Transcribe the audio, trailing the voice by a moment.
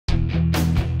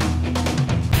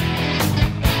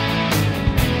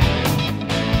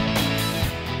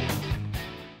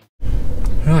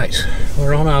Right,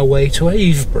 we're on our way to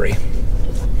Avebury.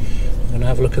 We're going to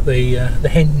have a look at the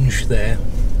Henge there.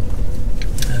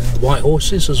 White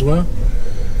horses as well.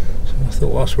 So I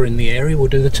thought whilst we're in the area we'll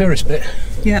do the tourist bit.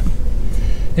 Yep.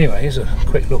 Anyway, here's a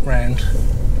quick look round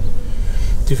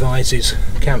Devise's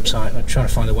campsite. I'm trying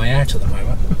to find a way out at the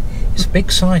moment. It's a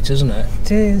big site, isn't it?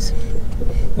 It is.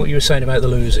 What you were saying about the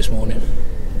loos this morning?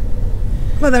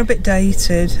 Well, they're a bit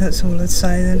dated, that's all I'd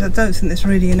say. I don't think there's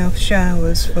really enough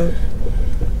showers for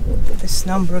this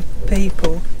number of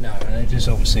people. No, it is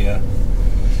obviously a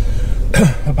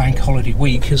bank holiday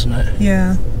week, isn't it?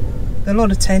 Yeah. A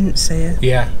lot of tents here.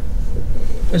 Yeah.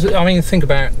 I mean, think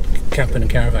about camping and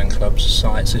caravan clubs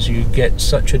sites as you get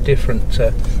such a different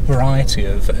variety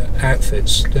of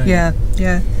outfits, don't you? Yeah,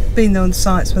 yeah. Been on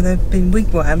sites where there have been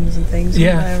wigwams and things.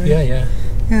 Yeah, yeah.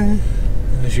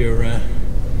 As your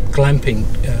glamping,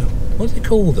 what do they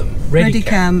call them? Ready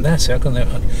camp. That's it.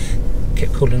 I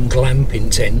kept calling them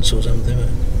glamping tents or something.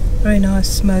 Very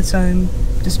nice motorhome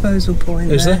disposal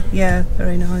point. Is there? Yeah,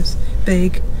 very nice.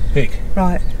 Big. Big.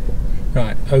 Right.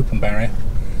 Right, open barrier.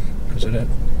 Because I don't.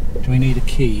 Do we need a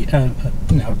key?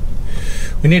 No.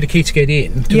 We need a key to get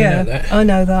in. Do we know that? I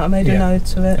know that. I made a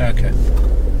note of it. Okay.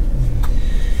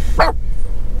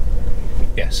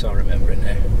 Yes, I remember it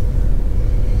now.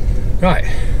 Right.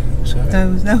 So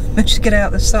no, we should get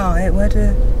out the site. Where do we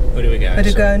go? Where do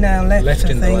we go now? Left. Left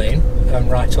in the lane and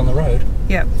right on the road.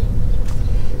 Yep.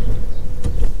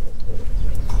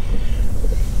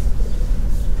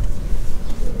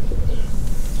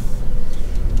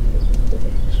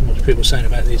 People saying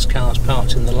about these cars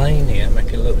parked in the lane here make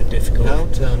it a little bit difficult. Now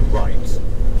turn right.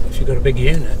 If you've got a big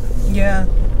unit. Yeah.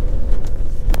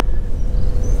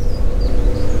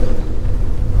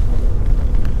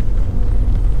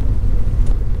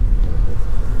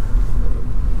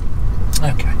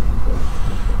 Okay.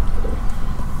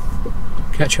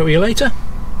 Catch up with you later?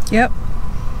 Yep.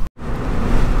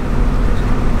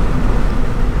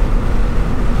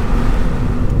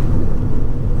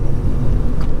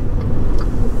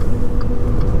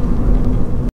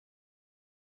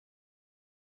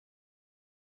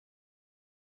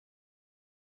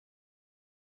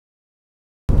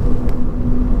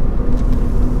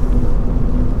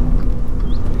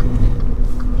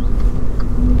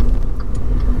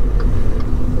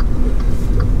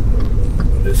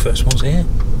 First one's here.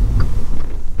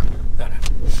 Oh, no.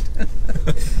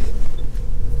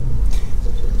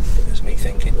 That's me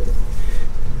thinking.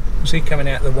 Was he coming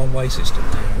out the one-way system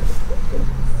now?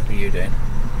 What are you doing?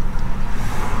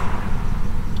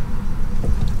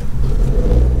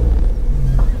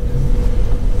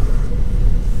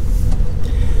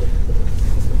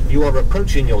 You are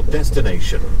approaching your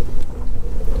destination.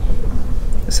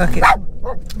 It's like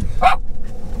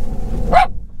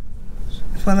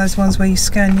it's one of those ones where you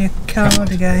scan your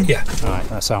card again. Yeah. Right,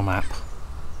 that's our map.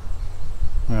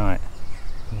 Right.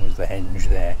 There's the Henge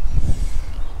there.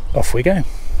 Off we go.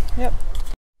 Yep.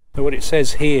 So what it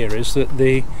says here is that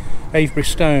the Avebury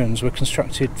stones were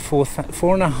constructed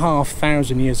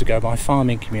 4,500 years ago by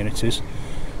farming communities.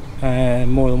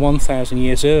 More than 1,000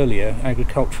 years earlier,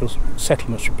 agricultural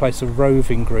settlements replaced the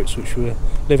roving groups which were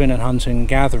living and hunting and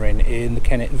gathering in the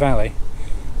Kennet Valley.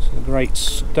 So the great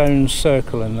stone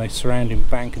circle and the surrounding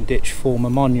bank and ditch form a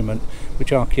monument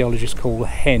which archaeologists call the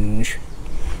Henge.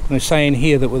 And they're saying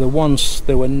here that once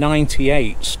there were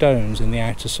 98 stones in the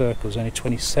outer circle. There's only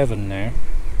 27 now.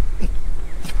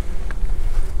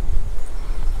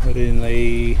 But in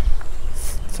the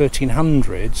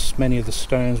 1300s, many of the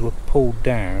stones were pulled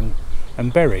down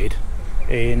and buried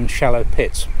in shallow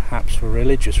pits, perhaps for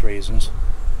religious reasons.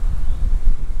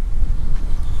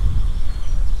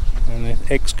 And they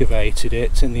excavated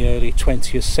it in the early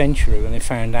 20th century when they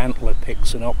found antler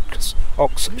picks and ox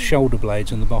shoulder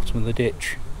blades in the bottom of the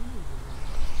ditch.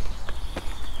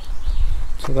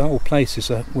 So the whole place is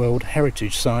a World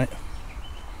Heritage Site.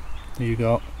 You've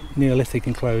got Neolithic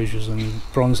enclosures and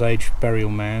Bronze Age burial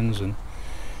mounds and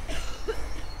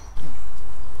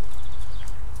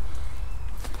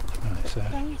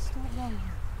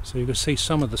so you can see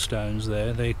some of the stones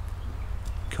there. The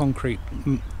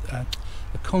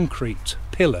concrete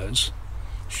pillars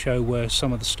show where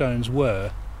some of the stones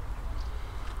were.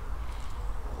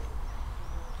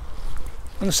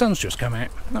 And the sun's just come out.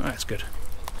 Oh, that's good.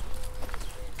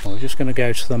 Well, we're just going to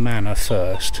go to the manor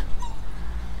first,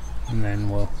 and then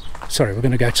we're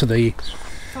going to go to the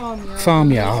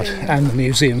farmyard and the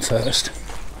museum first,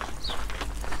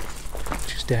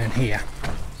 which is down here.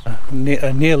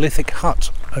 A Neolithic hut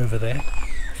over there,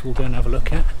 which we'll go and have a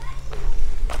look at.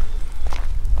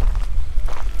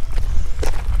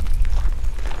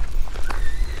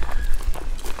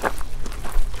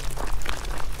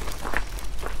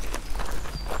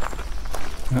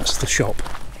 That's the shop.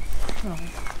 Right.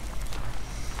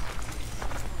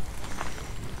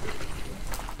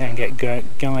 And get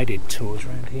guided tours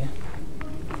around here.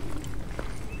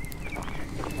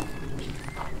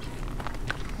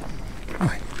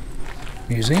 Right.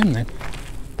 Museum then.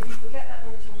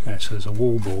 So there's a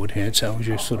wall board here, it tells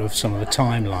you sort of some of the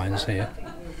timelines here.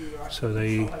 So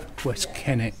the West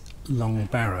Kennet Long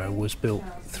Barrow was built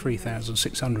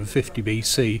 3650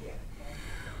 BC.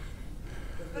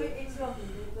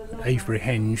 Avebury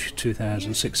Henge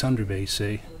 2600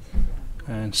 BC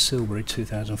and Silbury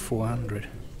 2400.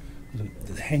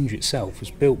 The Henge itself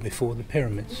was built before the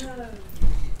pyramids. So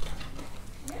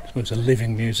it's a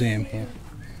living museum here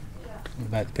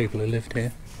about the people who lived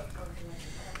here.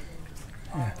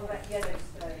 Yeah.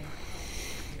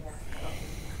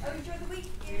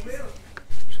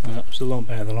 So that was a lot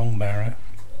about the Long Barrow.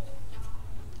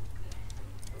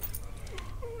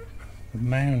 The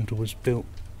mound was built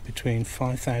between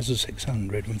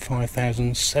 5,600 and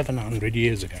 5,700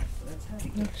 years ago.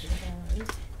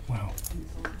 Wow.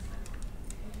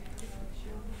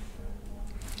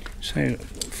 So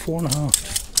 4,500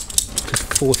 to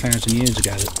 4,000 years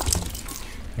ago, there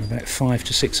were about 500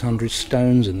 to 600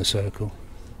 stones in the circle.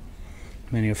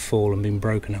 Many have fallen and been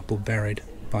broken up or buried.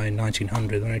 By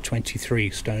 1900 there are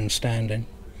 23 stones standing.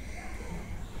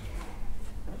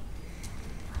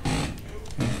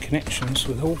 And connections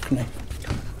with Orkney.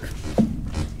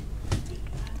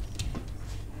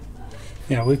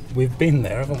 Yeah, we've been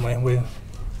there, haven't we? We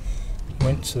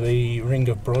went to the Ring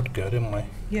of Brodgar, didn't we?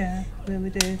 Yeah, we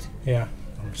did. Yeah.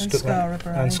 And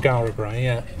Scarborough. And Scarborough,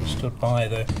 yeah. Stood by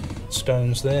the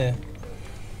stones there.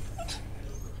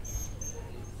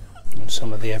 And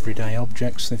some of the everyday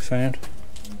objects they found.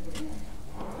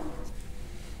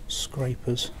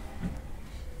 Scrapers.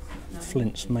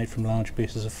 Flints made from large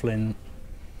pieces of flint.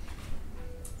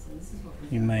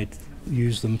 You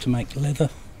use them to make leather.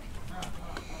 A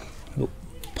little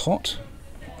pot.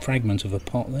 Fragment of a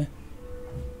pot there.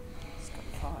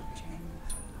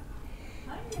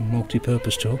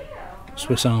 Multi-purpose tool.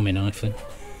 Swiss Army knife then.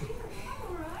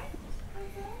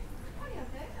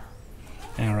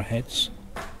 Arrowheads.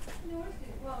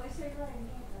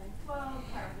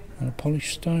 And a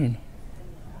polished stone.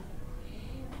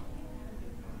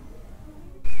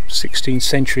 16th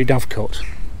century dovecot.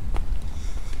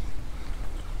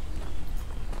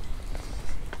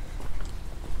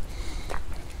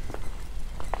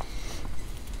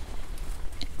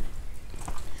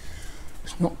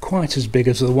 Not quite as big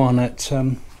as the one at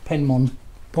Penmon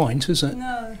Point, is it?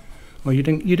 No. Well, you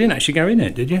didn't actually go in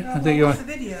it, did you? No, I think I watched the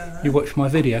video. You watched my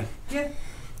video. Yeah.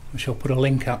 I shall put a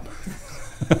link up.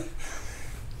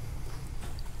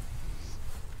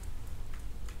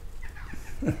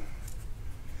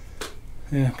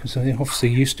 Yeah, because they obviously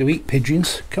used to eat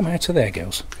pigeons. Come out of there,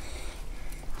 girls.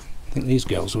 I think these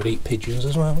girls would eat pigeons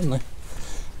as well, wouldn't they?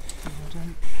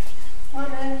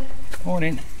 Morning.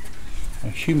 Morning.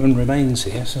 Human remains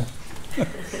here, so.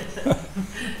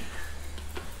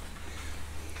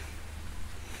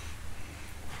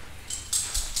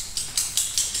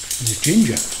 There's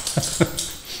Ginger.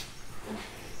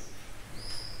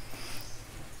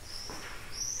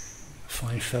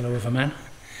 Fine fellow of a man.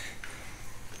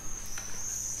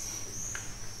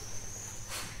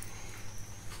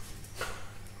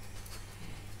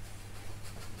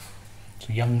 It's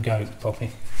a young goat,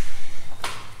 Poppy.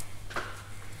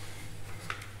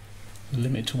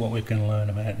 Limited to what we can learn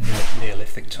about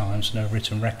Neolithic times, no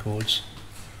written records,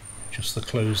 just the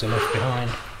clues they left behind.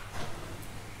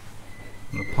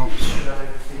 And the pots.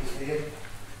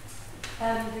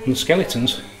 And the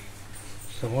skeletons.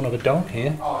 So one of a dog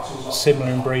here,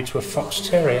 similar in breed to a fox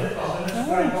terrier. Oh.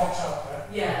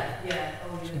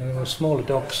 So there were smaller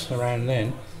dogs around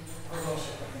then.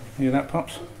 Hear that,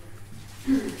 Pops?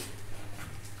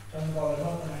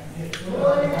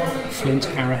 Flint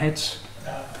arrowheads.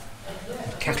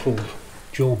 Cattle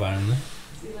jawbone there.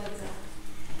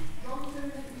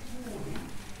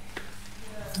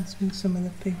 That's been some of the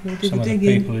people who did Some the of digging.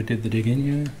 the people who did the digging,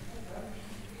 yeah.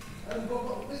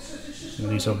 So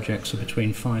these objects are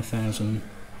between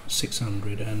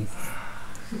 5,600 and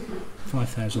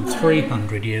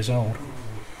 5,300 years old.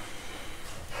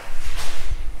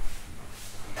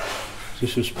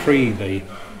 This was pre the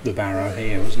barrow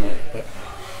here, wasn't it? But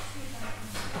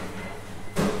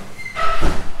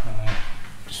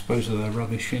dispose of their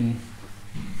rubbish in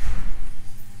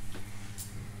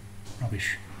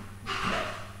rubbish.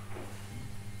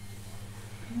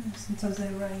 Yeah, sometimes they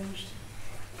arranged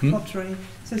pottery.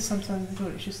 So sometimes they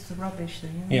thought it's just the rubbish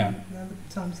thing. Yeah. And other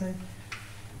times they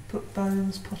put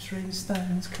bones, pottery and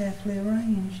stones carefully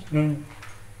arranged.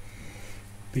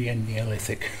 The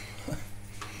Neolithic.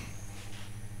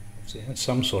 So they had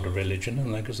some sort of religion,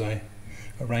 didn't they? Because they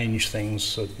arranged things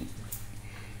so to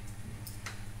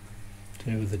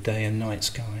do with the day and night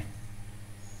sky.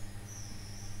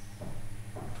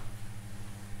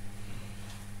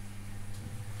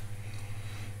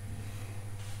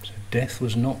 So death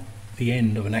was not the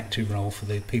end of an active role for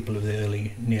the people of the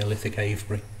early Neolithic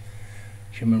Avebury.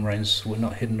 Human remains were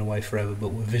not hidden away forever,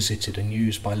 but were visited and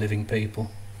used by living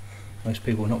people. Most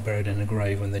people were not buried in a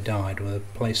grave when they died, were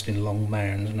placed in long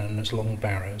mounds known as long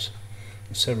barrows.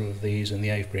 And several of these in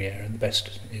the Avebury area. The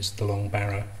best is the Long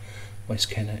Barrow, West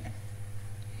Kennet.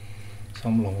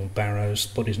 Some long barrows,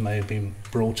 bodies may have been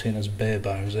brought in as bare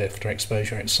bones after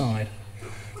exposure outside,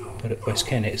 but at West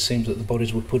Kennet it seems that the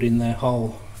bodies were put in their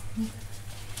hole.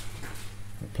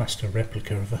 A plaster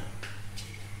replica of a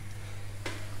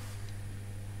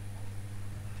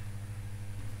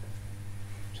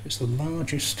it's the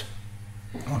largest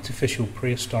artificial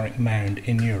prehistoric mound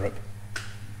in Europe.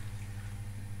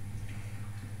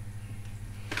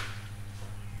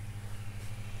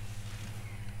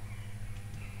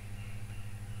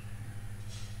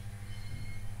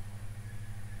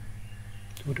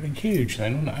 It would have been huge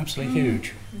then, wouldn't it? Absolutely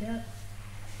huge. Yeah.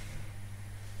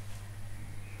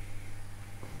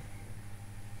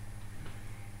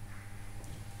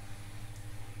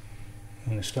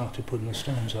 And they started putting the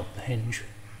stones up the Henge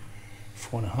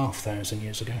 4,500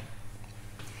 years ago.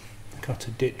 Cut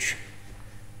a ditch,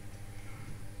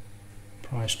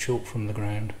 prized chalk from the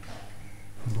ground,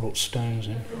 and brought stones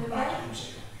in.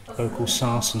 Local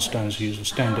sarsen stones used as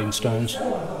standing stones.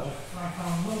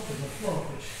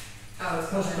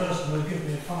 First person will give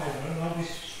me a fiver and I'll be so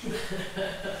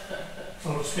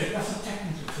to speak. That's a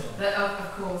technical term. But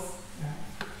of course.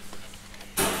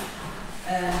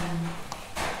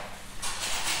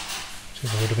 So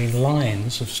there would have been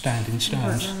lines of standing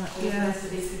stones. Yeah.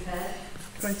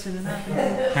 Creating an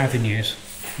avenue. Avenues,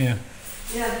 yeah.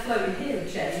 Yeah, the flow in here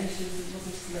had changed. It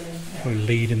wasn't just Probably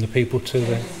leading the people to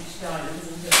the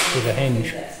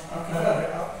Henge.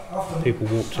 People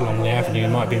walked along the avenue. It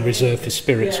might have been reserved for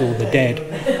spirits or the dead,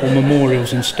 or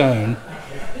memorials in stone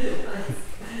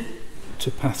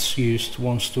to paths used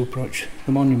once to approach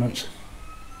the monuments.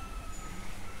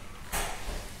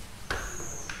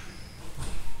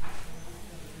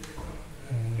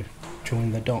 And we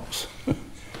join the dots.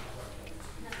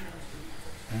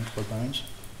 Ankle bones.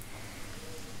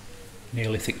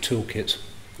 Neolithic toolkits.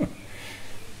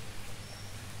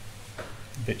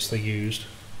 Bits they used.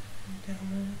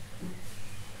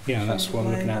 Yeah, that's what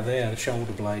I'm looking at there, the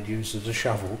shoulder blade used as a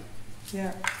shovel.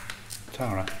 Yeah.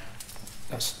 Tara,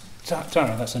 that's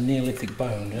a Neolithic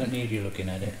bone, you don't need you looking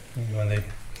at it. When they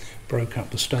broke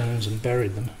up the stones and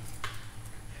buried them.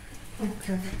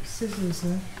 Okay, scissors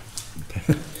there.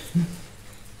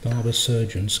 Barber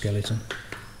surgeon skeleton.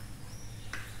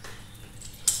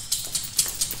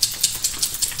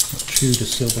 Got Tudor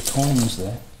silver coins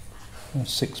there. A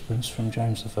sixpence from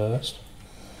James I.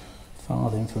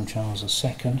 Farthing from Charles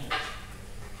II.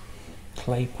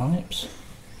 Clay pipes,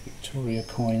 Victoria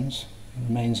coins,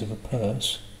 remains of a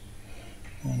purse,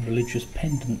 and religious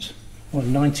pendants. Well,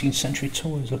 19th century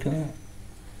toys, look at that.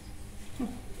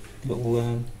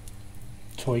 Little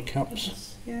toy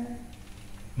cups. Yeah.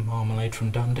 Marmalade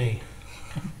from Dundee.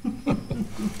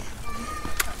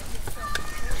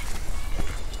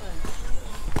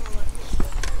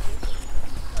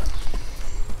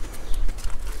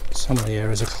 Some of the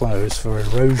areas are closed for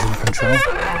erosion control.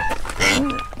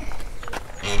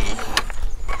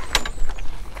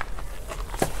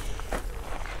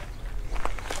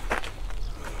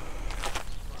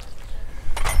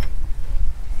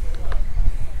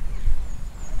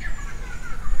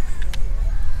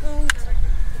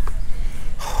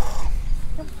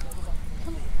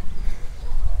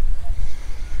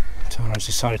 Tara's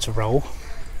decided to roll.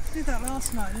 I did that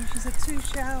last night and she said 2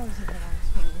 showers in the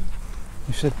last morning.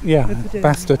 You said, yeah,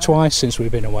 bathed her twice since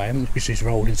we've been away, because she's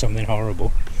rolled in something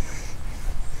horrible.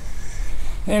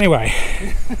 Anyway.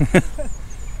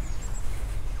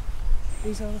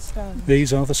 These are the stones.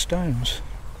 These are the stones.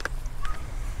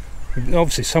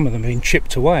 Obviously some of them have been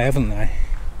chipped away, haven't they?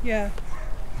 Yeah.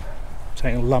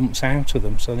 Taking lumps out of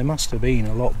them, so they must have been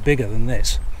a lot bigger than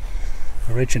this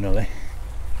originally.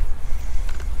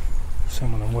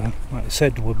 Some of them were, like I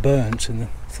said, were burnt in the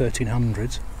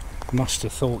 1300s. Must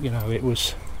have thought, you know, it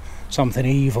was something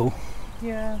evil.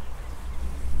 Yeah.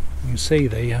 You can see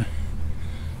the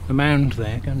mound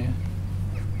there, can't you?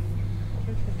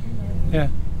 Yeah.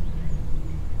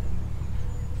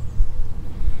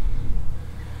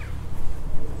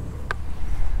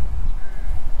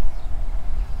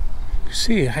 You can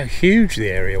see how huge the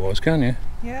area was, can't you?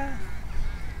 Yeah.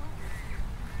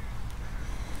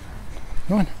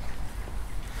 Come on.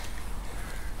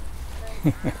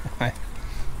 Hi.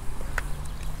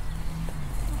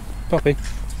 Poppy.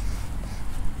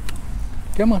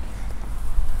 Come on.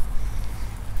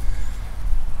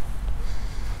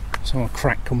 It's all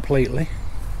cracked completely.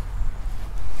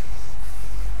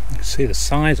 You can see the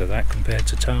size of that compared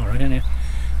to Tara, can't you?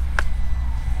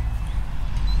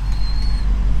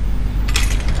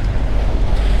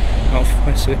 Oh,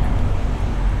 that's it.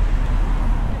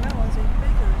 That one's even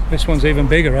bigger. This one's even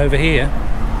bigger over here.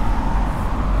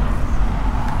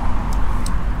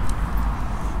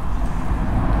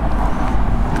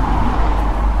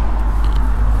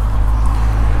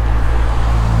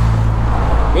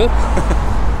 Well,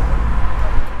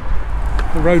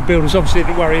 the road builders obviously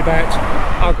didn't worry about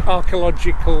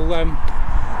archaeological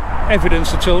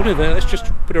evidence at all, did they? Let's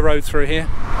just put a road through here.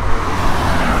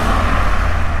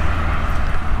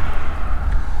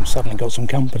 I've suddenly got some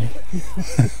company.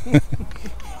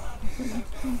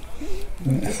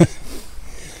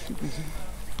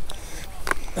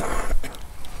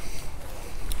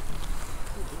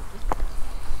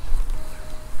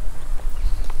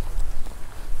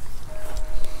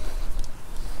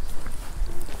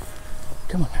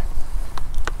 Come on.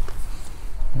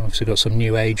 We've obviously got some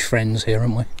new age friends here,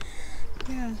 haven't we?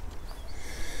 Yeah.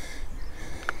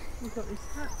 We've got these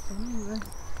hats on, haven't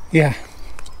we? Yeah.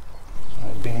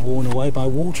 It's been worn away by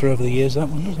water over the years, that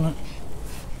one, doesn't it?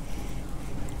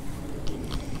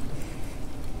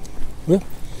 Well.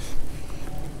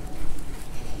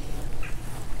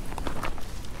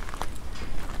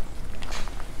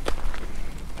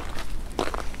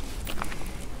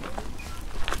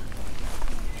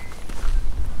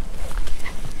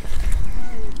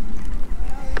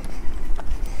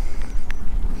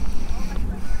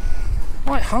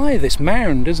 Quite high, this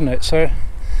mound, isn't it? So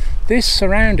this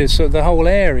surrounded sort of the whole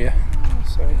area.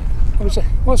 So it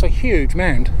was a huge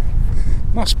mound.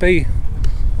 Must be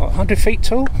what, 100 feet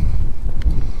tall?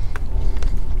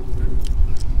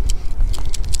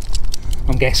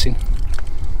 I'm guessing.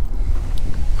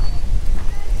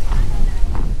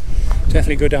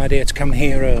 Definitely a good idea to come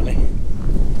here early.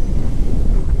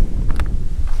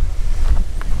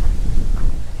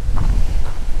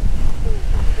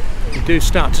 You do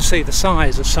start to see the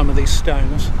size of some of these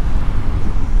stones.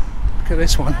 Look at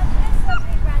this one.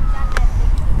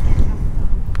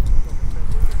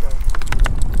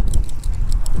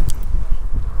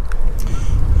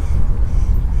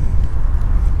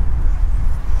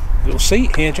 Little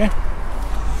seat here, Jen.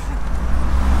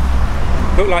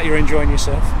 Look like you're enjoying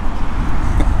yourself.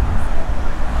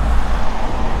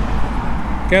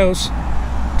 Girls.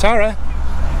 Tara.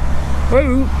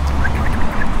 Whoa.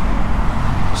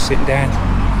 Sitting down.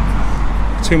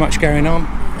 Too much going on.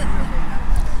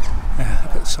 Yeah,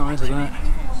 look at the size of that.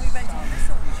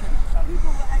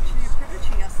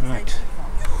 Right.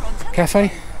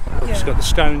 Cafe. It's got the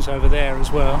stones over there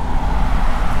as well.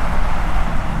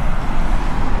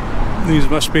 These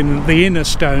must have been the inner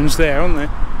stones there, aren't they?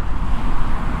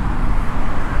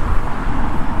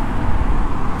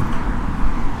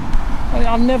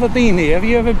 I've never been here. Have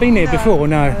you ever been here before?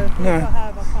 No. No. I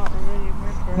have. I can't really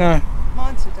remember. No.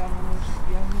 Mine's done when I was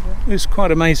younger. It's quite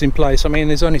an amazing place. I mean,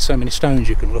 there's only so many stones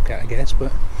you can look at, I guess,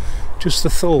 but just the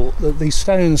thought that these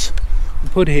stones were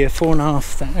put here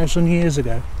 4,500 years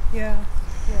ago. Yeah.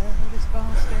 Yeah. This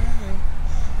vast area.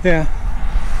 Yeah.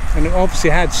 And it obviously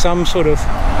had some sort of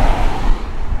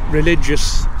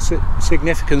religious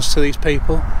significance to these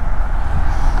people.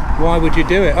 Why would you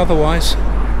do it otherwise?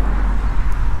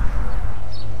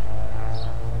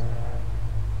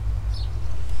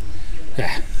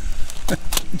 Yeah.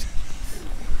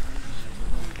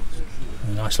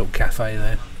 A nice little cafe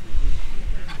there.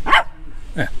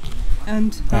 Yeah.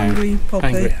 And hungry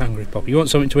Poppy. Hungry Poppy. You want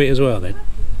something to eat as well then?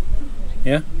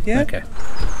 Yeah? Yeah. Okay.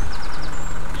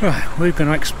 Right, we're going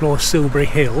to explore Silbury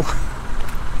Hill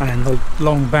and the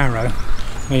Long Barrow,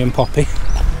 me and Poppy.